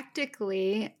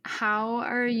practically, how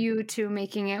are you two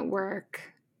making it work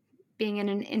being in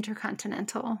an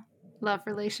intercontinental love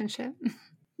relationship?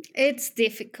 It's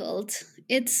difficult.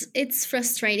 It's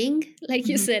frustrating, like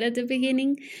you Mhm. said at the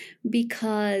beginning,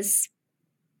 because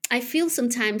I feel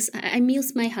sometimes I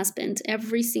miss my husband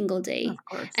every single Of day.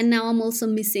 course. And now I'm also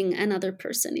missing another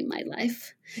person in my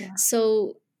life. Yeah.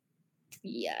 So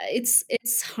yeah,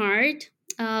 it's hard.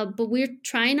 But we're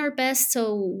trying our best,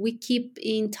 so we keep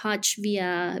in touch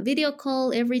via video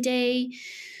call every day.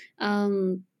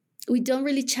 Um, we don't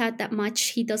really chat that much.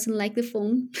 He doesn't like the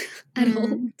phone at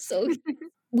all. Mm. So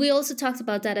we also talked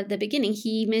about that at the beginning.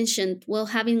 He mentioned, well,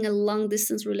 having a long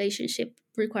distance relationship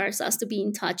requires us to be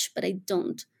in touch, but I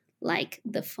don't like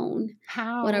the phone.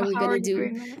 What are How? we How going are to you do?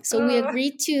 doing that? So we Oh.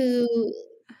 agreed to,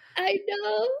 I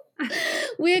know,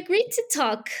 we agreed to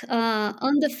talk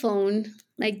on the phone,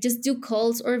 like just do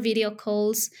calls or video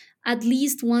calls at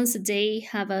least once a day,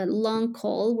 have a long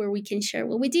call where we can share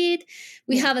what we did.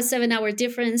 We Yeah. have a 7 hour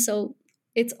difference, so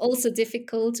it's also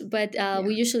difficult, but Yeah.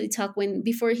 we usually talk when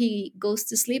before he goes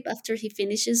to sleep, after he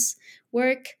finishes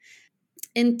work.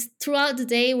 And throughout the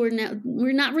day,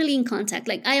 we're not really in contact.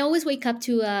 Like, I always wake up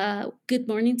to a good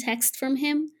morning text from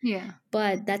him, Yeah.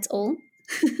 but that's all.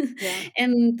 Yeah.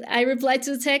 And I reply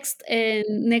to the text, and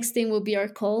next thing will be our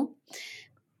call.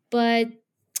 But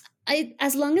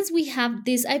as long as we have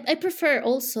this, I prefer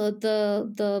also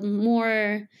the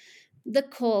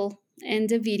call and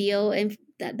the video, and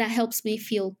that helps me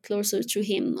feel closer to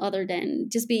him, other than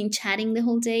just being chatting the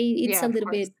whole day. It's Yeah, a of little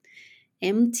course. bit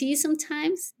empty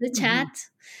sometimes, the Mhm. chat.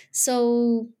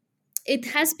 So it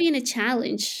has been a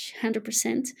challenge,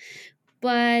 100%,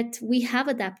 but we have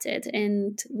adapted,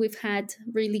 and we've had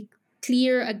really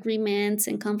clear agreements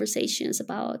and conversations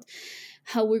about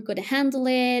how we're going to handle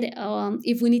it,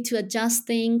 if we need to adjust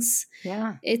things.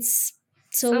 Yeah. It's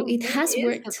So so it what has is the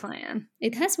worked. plan?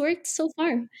 It has worked so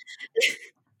far.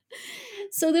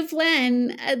 So the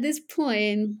plan at this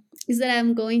point is that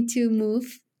I'm going to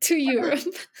move to Europe.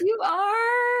 You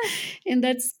are? And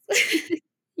that's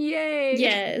Yay.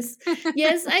 yes.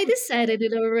 Yes, I decided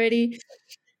it already.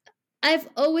 I've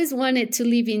always wanted to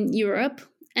live in Europe,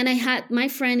 and I had my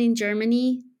friend in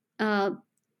Germany, uh,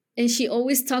 and she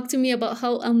always talked to me about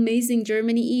how amazing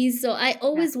Germany is. So I Yeah.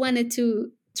 always wanted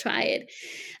to try it.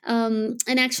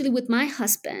 And actually, with my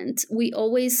husband, we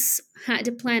always had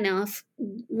the plan of,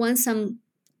 once I'm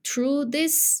through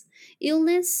this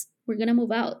illness, we're gonna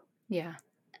move out. Yeah.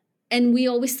 And we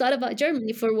always thought about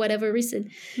Germany for whatever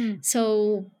reason. Hmm.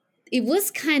 So it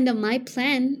was kind of my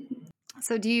plan.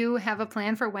 So do you have a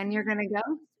plan for when you're going to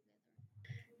go?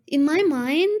 In my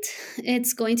mind,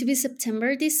 it's going to be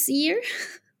September this year,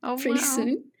 Oh, pretty wow.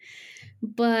 soon.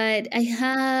 But I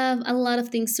have a lot of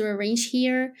things to arrange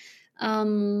here.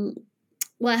 Um,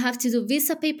 well, I have to do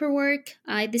visa paperwork.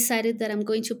 I decided that I'm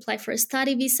going to apply for a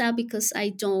study visa, because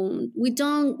we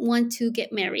don't want to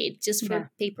get married just Yeah.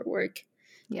 for paperwork.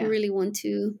 We Yeah. really want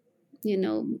to,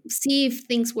 see if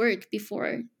things work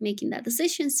before making that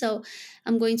decision. So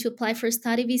I'm going to apply for a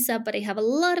study visa, but I have a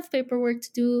lot of paperwork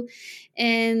to do.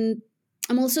 And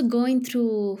I'm also going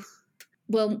through,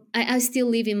 well, I still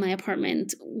live in my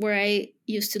apartment where I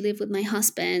used to live with my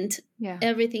husband. Yeah.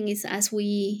 Everything is as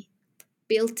we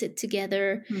built it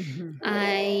together. Hmm.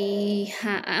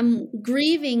 I'm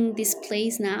grieving this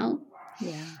place now,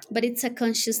 Yeah. but it's a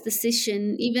conscious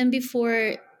decision. Even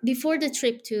before the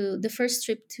first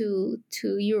trip to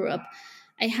Europe,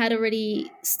 I had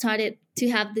already started to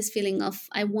have this feeling of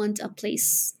I want a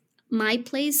place, my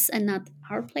place, and not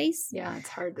our place. Yeah. It's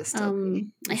hard to still be.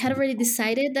 I had already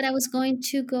decided that I was going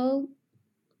to go.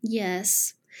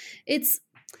 Yes, it's,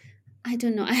 I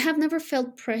don't know. I have never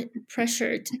felt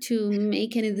pressured to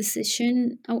make any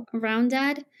decision around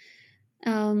that.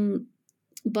 Um,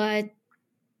 but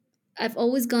I've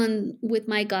always gone with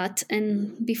my gut.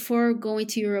 And before going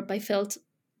to Europe, I felt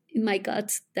in my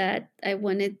gut that I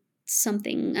wanted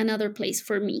something, another place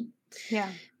for me. Yeah.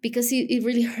 Because it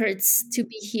really hurts to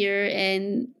be here.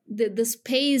 And the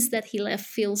space that he left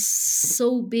feels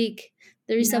so big.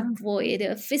 There is a Yeah. void,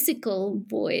 a physical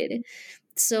void.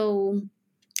 So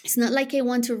it's not like I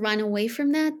want to run away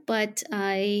from that, but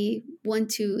I want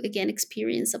to again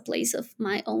experience a place of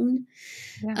my own.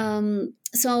 Yeah.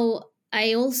 So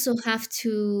I also have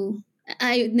to.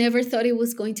 I never thought it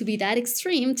was going to be that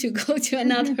extreme to go to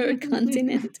another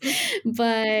continent,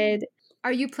 but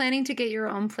Are you planning to get your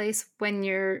own place when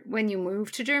you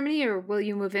move to Germany, or will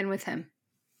you move in with him?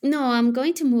 no, I'm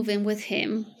going to move in with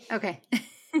him. Okay.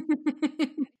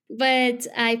 But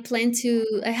I plan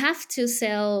to. I have to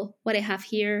sell what I have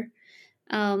here.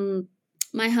 Um,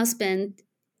 my husband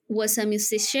was a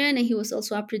musician and he was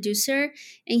also a producer,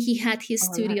 and he had his Oh,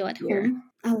 that's studio at here. home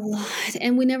a lot,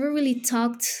 and we never really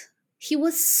talked. He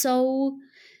was so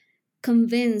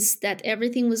convinced that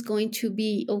everything was going to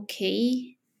be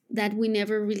okay that we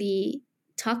never really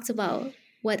talked about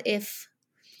what if.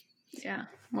 Yeah.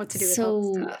 What to do with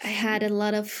all the So I stuff. had a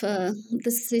lot of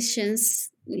decisions.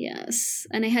 Yes,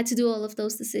 and I had to do all of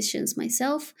those decisions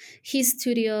myself. His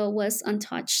studio was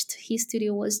untouched. His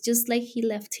studio was just like he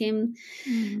left him.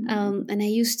 And I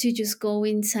used to just go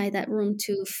inside that room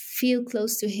to feel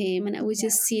close to him, and I would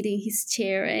just sit in his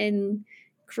chair and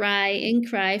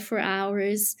cry for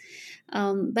hours.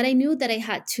 But I knew that I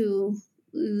had to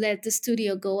let the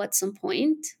studio go at some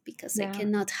point because I Yeah.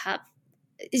 cannot have.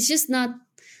 It's just not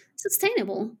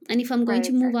sustainable. And if I'm going Right.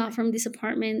 to move Exactly. out from this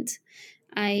apartment,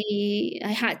 I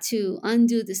I had to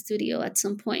undo the studio at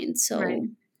some point. Right. So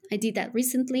I did that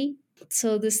recently.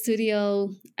 So the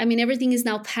studio, I mean, everything is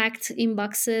now packed in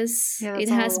boxes. Yeah. It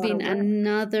That's all a has lot been of work.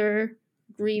 another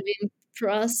grieving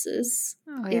process.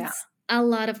 Oh yeah. It's a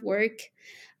lot of work.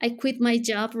 I quit my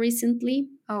job recently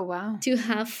Oh wow. to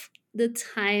have the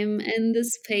time and the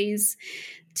space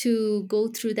to go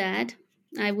through that.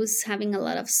 I was having a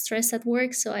lot of stress at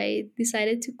work, so I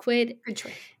decided to quit, Good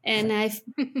choice. and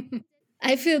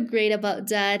I feel great about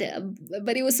that.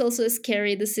 But it was also a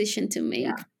scary decision to Yeah.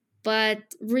 make. But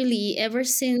really, ever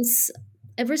since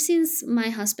my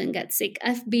husband got sick,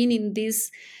 I've been in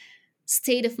this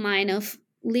state of mind of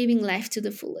living life to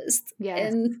the fullest.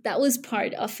 Yes. And that was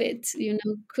part of it,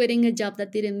 quitting a job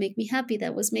that didn't make me happy,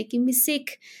 that was making me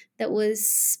sick, that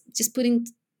was just putting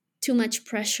too much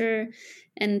pressure.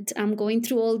 And I'm going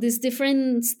through all these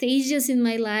different stages in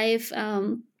my life.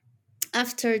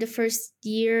 After the first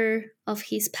year of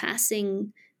his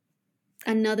passing,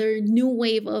 another new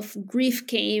wave of grief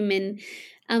came, and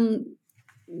um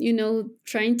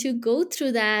trying to go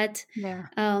through that, Yeah.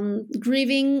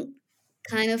 grieving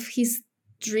kind of his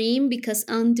dream, because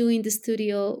undoing the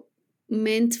studio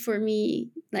meant for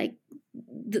me like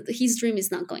his dream is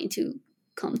not going to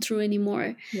come true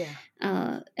anymore. Yeah.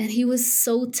 And he was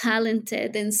so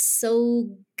talented and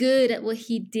so good at what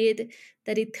he did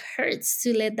that it hurts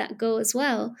to let that go as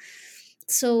well.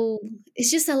 So it's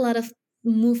just a lot of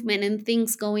movement and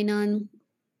things going on.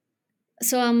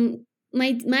 So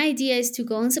my idea is to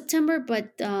go in September,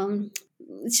 but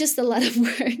it's just a lot of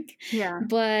work. Yeah.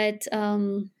 But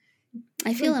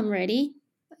I feel I'm ready.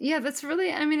 Yeah, that's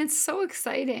really, I mean, it's so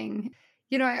exciting.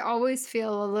 I always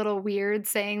feel a little weird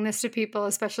saying this to people,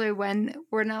 especially when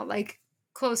we're not like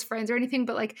close friends or anything,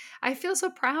 but like I feel so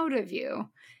proud of you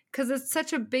because it's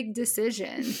such a big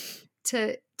decision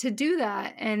to do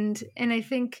that. And I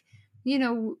think,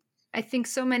 I think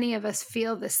so many of us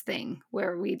feel this thing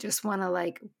where we just want to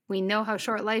like, we know how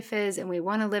short life is and we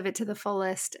want to live it to the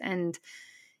fullest. And,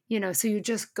 so you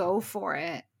just go for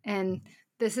it. And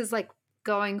this is like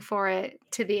going for it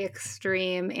to the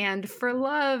extreme and for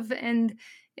love. And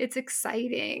it's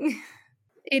exciting.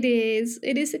 It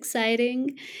is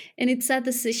exciting, and it's a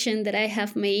decision that I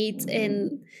have made.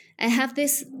 And I have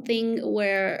this thing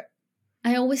where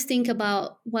I always think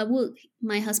about what would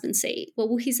my husband say? What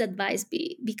would his advice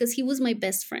be? Because he was my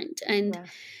best friend, and Yeah.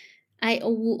 I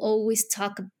will always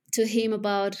talk to him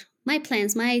about my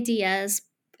plans, my ideas,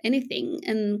 anything.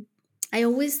 And I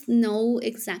always know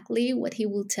exactly what he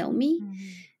will tell me. Mhm.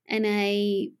 And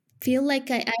I feel like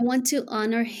I want to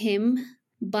honor him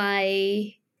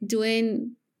by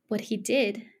doing what he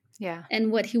did. Yeah.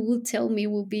 And what he will tell me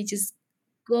will be just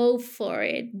go for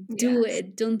it, do Yes.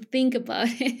 it, don't think about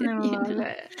it, I you love know,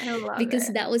 it. I love because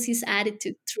it. that was his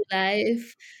attitude through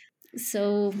life.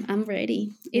 So I'm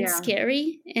ready. It's Yeah.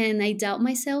 scary and I doubt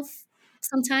myself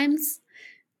sometimes,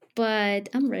 but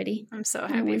I'm ready. I'm so I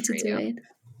happy want for to do you. it.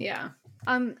 Yeah.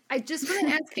 I just want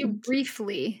to ask you Thank you.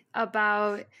 briefly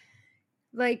about,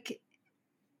 like,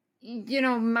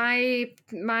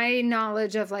 my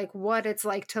knowledge of like what it's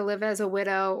like to live as a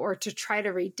widow or to try to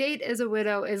redate as a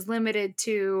widow is limited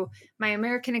to my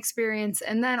American experience,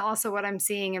 and then also what I'm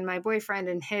seeing in my boyfriend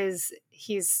and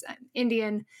he's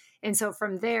Indian, and so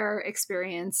from their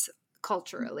experience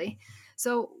culturally.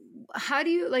 So how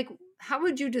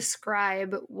would you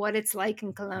describe what it's like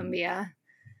in Colombia,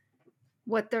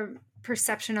 what the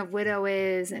perception of widow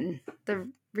is, and the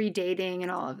redating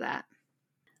and all of that?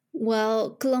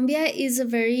 Well, Colombia is a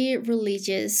very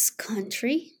religious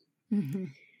country. Mm-hmm.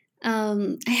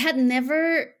 I had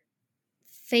never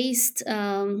faced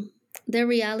the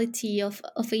reality of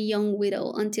a young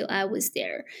widow until I was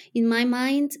there. In my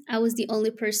mind, I was the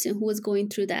only person who was going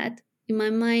through that. In my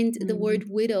mind, the Mm-hmm. word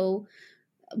widow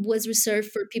was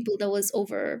reserved for people that was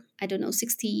over, I don't know,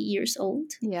 60 years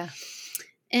old. Yeah.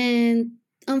 And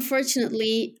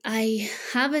unfortunately, I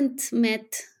have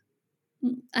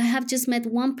just met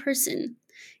one person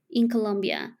in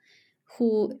Colombia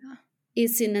who Yeah.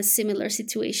 is in a similar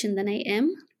situation than I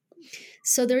am.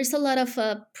 So there is a lot of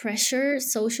pressure,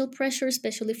 social pressure,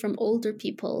 especially from older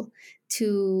people,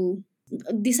 to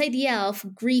this idea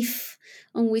of grief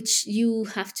on which you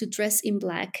have to dress in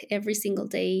black every single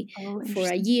day Oh, for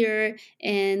a interesting. year,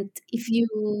 and if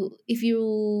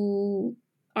you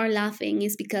are laughing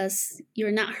is because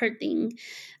you're not hurting.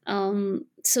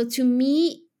 So to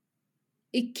me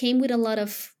it came with a lot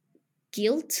of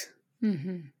guilt,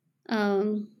 Mm-hmm.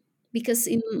 um, because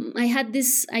I had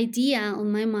this idea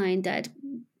on my mind that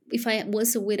if I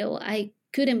was a widow, I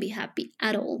couldn't be happy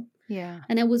at all. Yeah.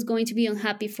 And I was going to be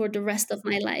unhappy for the rest of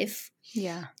my life.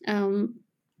 Yeah. Um,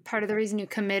 Part of the reason you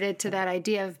committed to that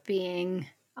idea of being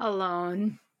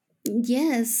alone.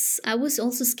 yes, I was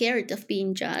also scared of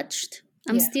being judged.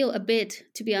 I'm Yeah. still a bit,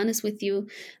 to be honest with you.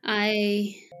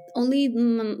 I only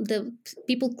the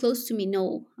people close to me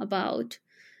know about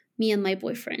me and my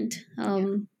boyfriend.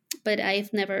 Yeah. But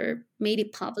I've never made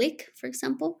it public, for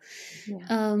example. Yeah.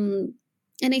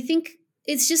 And I think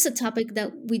it's just a topic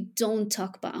that we don't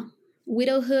talk about.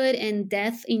 Widowhood and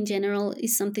death in general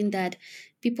is something that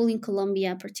people in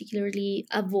Colombia particularly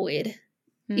avoid.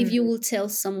 If you Mm-hmm. will tell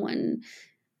someone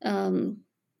um,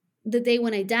 the day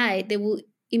when I die, they will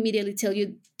immediately tell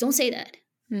you, don't say that.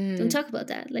 Don't Mm-hmm. talk about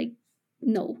that. Like,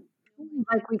 no,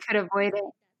 Like we could avoid it.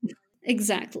 Yeah.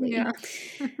 exactly.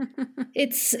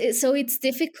 So it's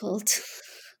difficult.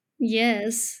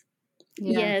 Yes.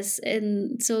 Yeah. Yes,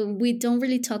 and so we don't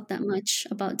really talk that much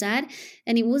about that.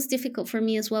 And it was difficult for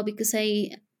me as well because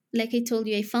like I told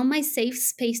you, I found my safe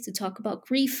space to talk about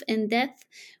grief and death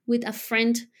with a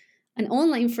friend, an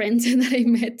online friend that I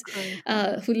met,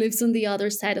 Good. who lives on the other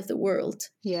side of the world.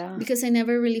 Yeah. Because I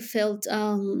never really felt,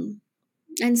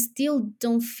 and still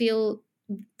don't feel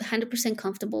 100%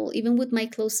 comfortable, even with my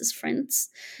closest friends.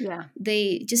 Yeah.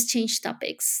 They just change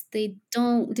topics. They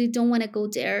don't want to go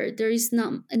there. There is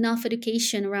not enough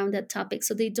education around that topic,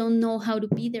 so they don't know how to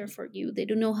be there for you. They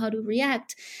don't know how to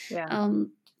react. Yeah.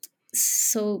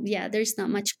 So yeah, there's not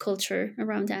much culture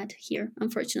around that here,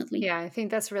 unfortunately. Yeah, I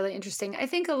think that's really interesting. I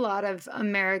think a lot of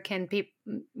American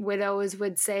widows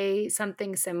would say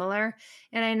something similar,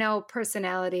 and I know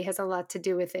personality has a lot to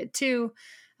do with it too.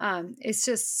 It's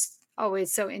just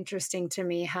always so interesting to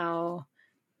me how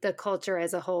the culture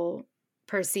as a whole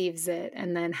perceives it,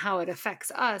 and then how it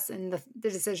affects us and the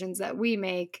decisions that we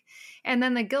make, and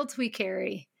then the guilt we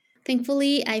carry.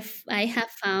 Thankfully, I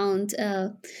have found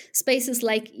spaces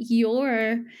like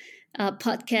your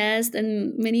podcast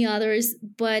and many others,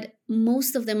 but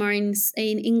most of them are in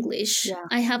English. Yeah.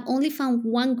 I have only found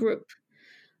one group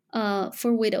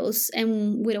for widows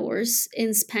and widowers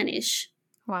in Spanish.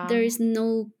 There Wow. is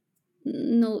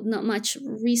not much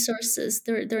resources.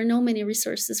 There are no many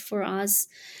resources for us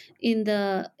in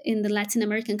the Latin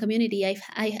American community.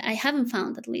 I haven't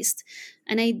found, at least,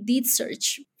 and I did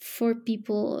search for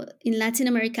people in Latin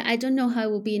America. I don't know how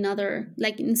it will be in other,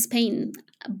 like in Spain,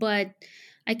 but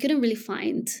I couldn't really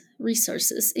find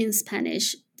resources in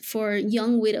Spanish for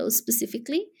young widows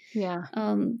specifically. Yeah.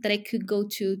 That I could go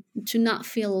to not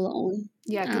feel alone.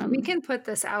 Yeah, because we can put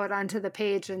this out onto the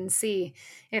page and see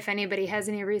if anybody has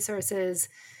any resources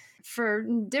for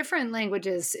different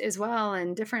languages as well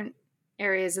and different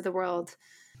areas of the world.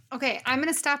 Okay, I'm going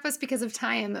to stop us because of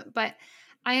time, but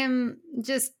I am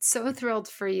just so thrilled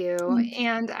for you.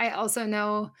 And I also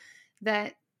know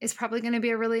that it's probably going to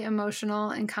be a really emotional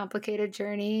and complicated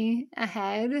journey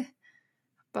ahead.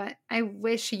 But I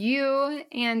wish you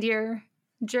and your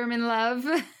German love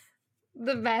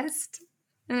the best.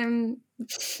 And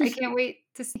I can't wait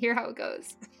to hear how it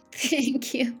goes.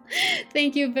 Thank you.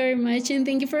 Thank you very much. And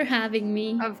thank you for having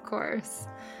me. Of course.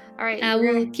 All right. I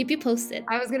will keep you posted.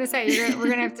 I was going to say, we're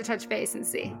going to have to touch base and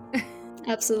see.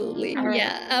 Absolutely. Right.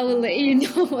 Yeah, I will let you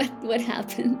know what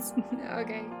happens.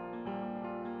 Okay.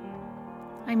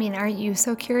 I mean, aren't you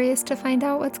so curious to find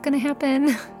out what's going to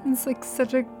happen? It's like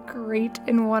such a great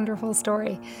and wonderful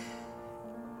story.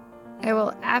 I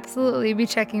will absolutely be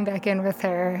checking back in with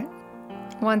her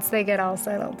once they get all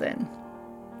settled in.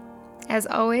 As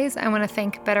always, I want to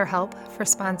thank BetterHelp for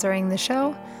sponsoring the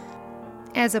show.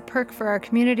 As a perk for our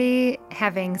community,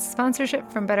 having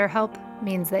sponsorship from BetterHelp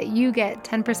means that you get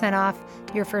 10% off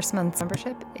your first month's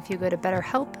membership if you go to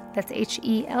BetterHelp, that's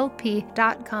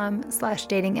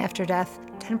HELP.com/datingafterdeath.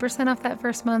 10% off that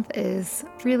first month is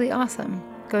really awesome.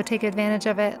 Go take advantage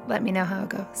of it. Let me know how it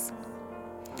goes.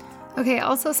 Okay,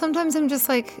 also sometimes I'm just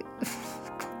like,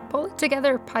 pull it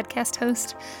together, podcast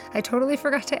host. I totally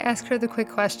forgot to ask her the quick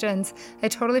questions. I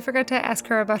totally forgot to ask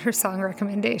her about her song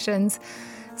recommendations.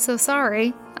 So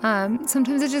sorry.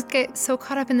 Sometimes I just get so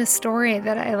caught up in the story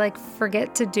that I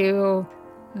forget to do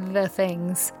the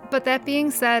things. But that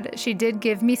being said, she did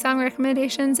give me song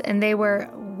recommendations, and they were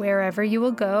Wherever You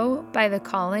Will Go by The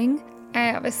Calling.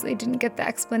 I obviously didn't get the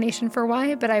explanation for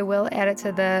why, but I will add it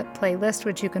to the playlist,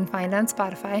 which you can find on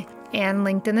Spotify and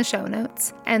linked in the show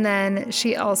notes. And then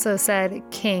she also said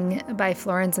King by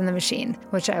Florence and the Machine,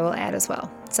 which I will add as well.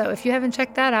 So if you haven't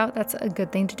checked that out, that's a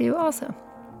good thing to do also.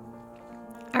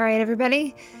 All right,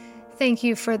 everybody. Thank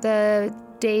you for the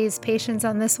day's patience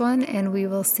on this one, and we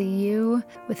will see you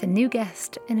with a new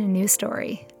guest and a new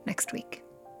story next week.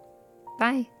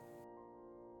 Bye.